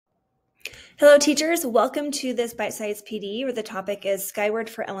Hello teachers, welcome to this bite-sized PD where the topic is Skyward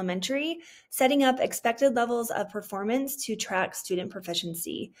for Elementary, setting up expected levels of performance to track student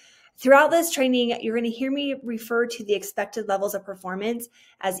proficiency. Throughout this training, you're going to hear me refer to the expected levels of performance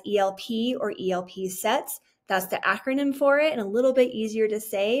as ELP or ELP sets. That's the acronym for it, and a little bit easier to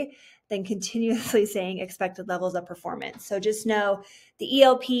say than continuously saying expected levels of performance. So just know the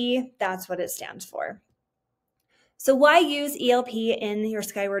ELP, that's what it stands for. So why use ELP in your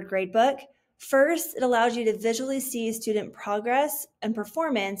Skyward gradebook? First, it allows you to visually see student progress and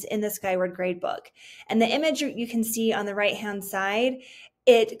performance in the Skyward gradebook. And the image you can see on the right-hand side,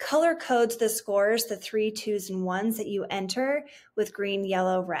 it color codes the scores, the 3, 2s, and 1s that you enter with green,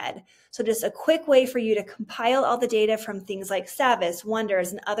 yellow, red. So just a quick way for you to compile all the data from things like SAVIS,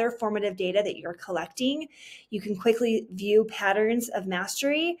 Wonders, and other formative data that you're collecting. You can quickly view patterns of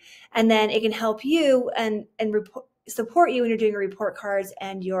mastery, and then it can help you and support you when you're doing your report cards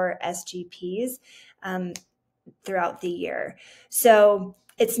and your SGPs throughout the year. So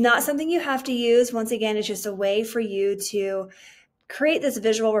it's not something you have to use. Once again, it's just a way for you to create this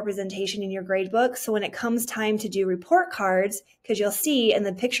visual representation in your gradebook. So when it comes time to do report cards, because you'll see in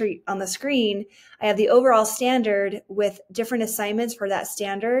the picture on the screen, I have the overall standard with different assignments for that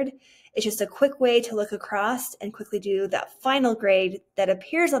standard. It's just a quick way to look across and quickly do that final grade that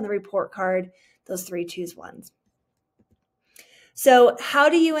appears on the report card, those 3, 2s, 1s. So how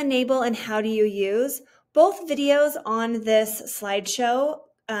do you enable and how do you use? Both videos on this slideshow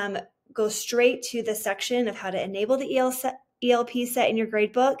go straight to the section of how to enable the ELP set in your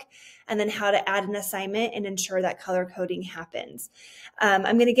gradebook, and then how to add an assignment and ensure that color coding happens. I'm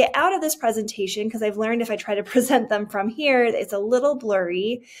going to get out of this presentation because I've learned if I try to present them from here, it's a little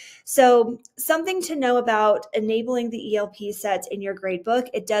blurry. So something to know about enabling the ELP sets in your gradebook,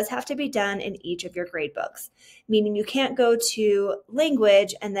 it does have to be done in each of your gradebooks, meaning you can't go to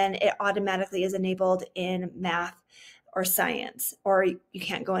language and then it automatically is enabled in math or science, or you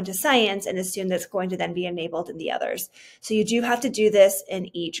can't go into science and assume that's going to then be enabled in the others. So you do have to do this in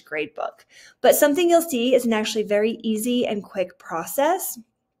each gradebook. But something you'll see is an actually very easy and quick process.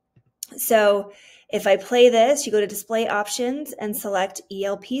 So if I play this, you go to display options and select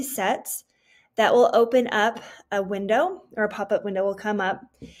ELP sets. That will open up a window, or a pop-up window will come up,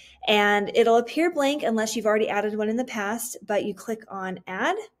 and it'll appear blank unless you've already added one in the past, but you click on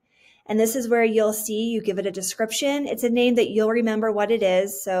add. And this is where you'll see, you give it a description. It's a name that you'll remember what it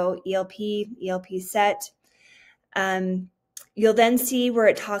is. So ELP set. You'll then see where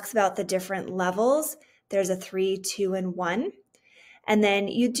it talks about the different levels. There's a 3, 2, and 1. And then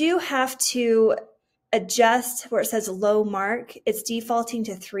you do have to adjust where it says low mark. It's defaulting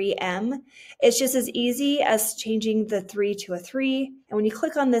to 3M. It's just as easy as changing the 3 to a 3. And when you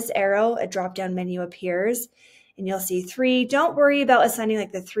click on this arrow, a drop-down menu appears. And you'll see 3. Don't worry about assigning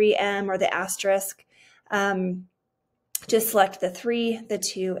like the 3M or the asterisk. Just select the 3, the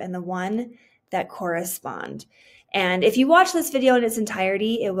 2, and the 1 that correspond. And if you watch this video in its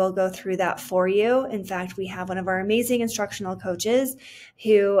entirety, it will go through that for you. In fact, we have one of our amazing instructional coaches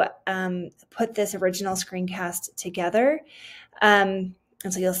who put this original screencast together. And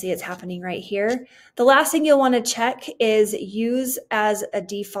so you'll see it's happening right here. The last thing you'll want to check is use as a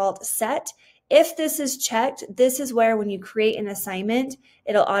default set. If this is checked, this is where when you create an assignment,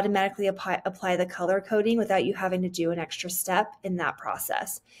 it'll automatically apply the color coding without you having to do an extra step in that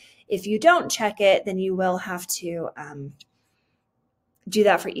process. If you don't check it, then you will have to do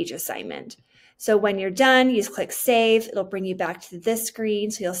that for each assignment. So when you're done, you just click save. It'll bring you back to this screen.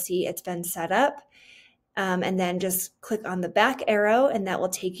 So you'll see it's been set up. And then just click on the back arrow and that will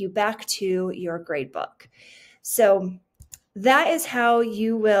take you back to your gradebook. So that is how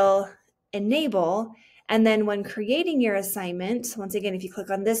you will enable. And then when creating your assignment, once again, if you click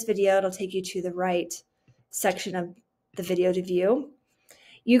on this video, it'll take you to the right section of the video to view.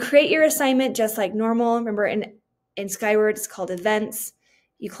 You create your assignment just like normal. Remember in Skyward, it's called events.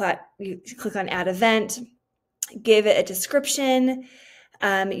 You click on add event, give it a description.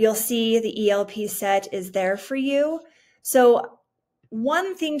 You'll see the ELP set is there for you. So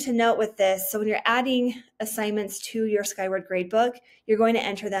one thing to note with this, so when you're adding assignments to your Skyward gradebook, you're going to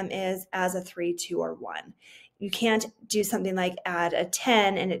enter them as a 3, 2, or 1. You can't do something like add a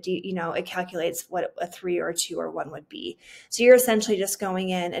 10 and it calculates what a 3 or a 2 or 1 would be. So you're essentially just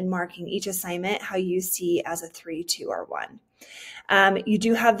going in and marking each assignment how you see as a 3, 2, or 1. You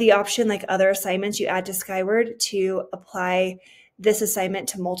do have the option, like other assignments you add to Skyward, to apply this assignment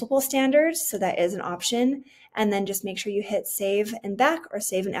to multiple standards. So that is an option. And then just make sure you hit save and back or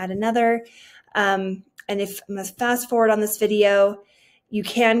save and add another. And if I'm going to fast forward on this video, you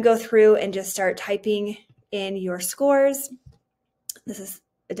can go through and just start typing in your scores. This is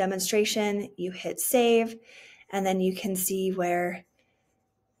a demonstration, you hit save, and then you can see where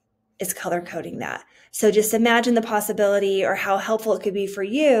it's color coding that. So just imagine the possibility or how helpful it could be for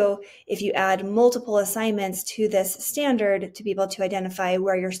you if you add multiple assignments to this standard to be able to identify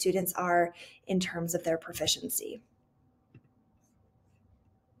where your students are in terms of their proficiency.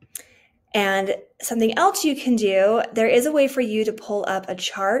 And something else you can do, there is a way for you to pull up a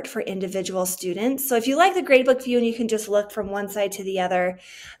chart for individual students. So if you like the gradebook view and you can just look from one side to the other,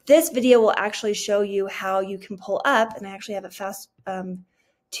 this video will actually show you how you can pull up, and I actually have it fast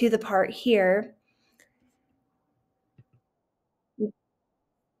to the part here.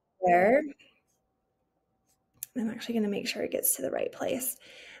 There. I'm actually going to make sure it gets to the right place.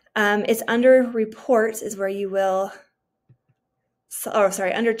 It's under reports is where you will,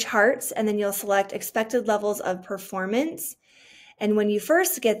 under charts, and then you'll select expected levels of performance. And when you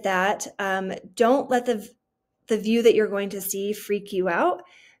first get that, don't let the view that you're going to see freak you out,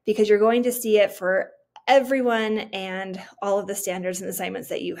 because you're going to see it for everyone and all of the standards and assignments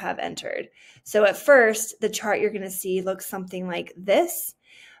that you have entered. So at first, the chart you're going to see looks something like this,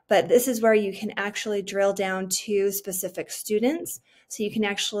 but this is where you can actually drill down to specific students. So you can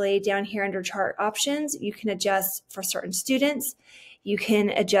actually, down here under chart options, you can adjust for certain students. You can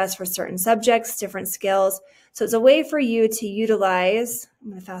adjust for certain subjects, different skills. So it's a way for you to utilize, I'm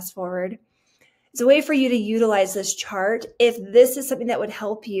going to fast forward. It's a way for you to utilize this chart if this is something that would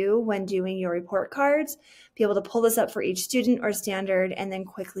help you when doing your report cards, be able to pull this up for each student or standard and then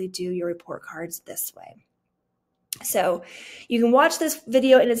quickly do your report cards this way. So you can watch this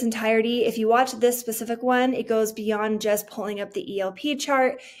video in its entirety. If you watch this specific one, it goes beyond just pulling up the ELP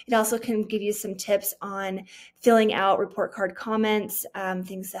chart. It also can give you some tips on filling out report card comments,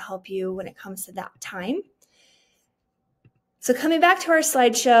 things to help you when it comes to that time. So coming back to our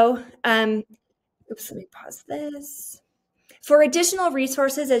slideshow, oops, let me pause this. For additional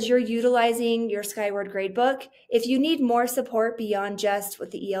resources as you're utilizing your Skyward gradebook, if you need more support beyond just what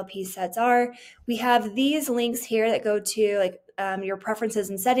the ELP sets are, we have these links here that go to your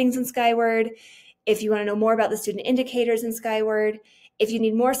preferences and settings in Skyward. If you want to know more about the student indicators in Skyward, if you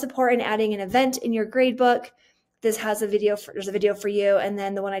need more support in adding an event in your gradebook, this has a video, there's a video for you, and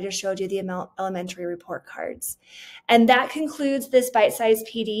then the one I just showed you, the elementary report cards. And that concludes this bite-sized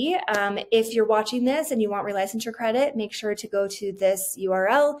PD. If you're watching this and you want relicensure credit, make sure to go to this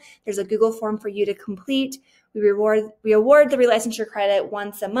URL. There's a Google form for you to complete. We award the relicensure credit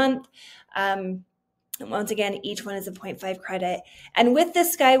once a month. And once again, each one is a 0.5 credit. And with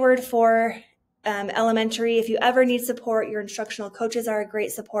this Skyward for elementary, if you ever need support, your instructional coaches are a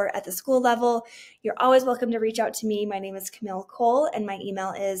great support at the school level. You're always welcome to reach out to me. My name is Camille Cole, and my email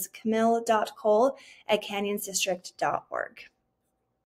is camille.cole@canyonsdistrict.org.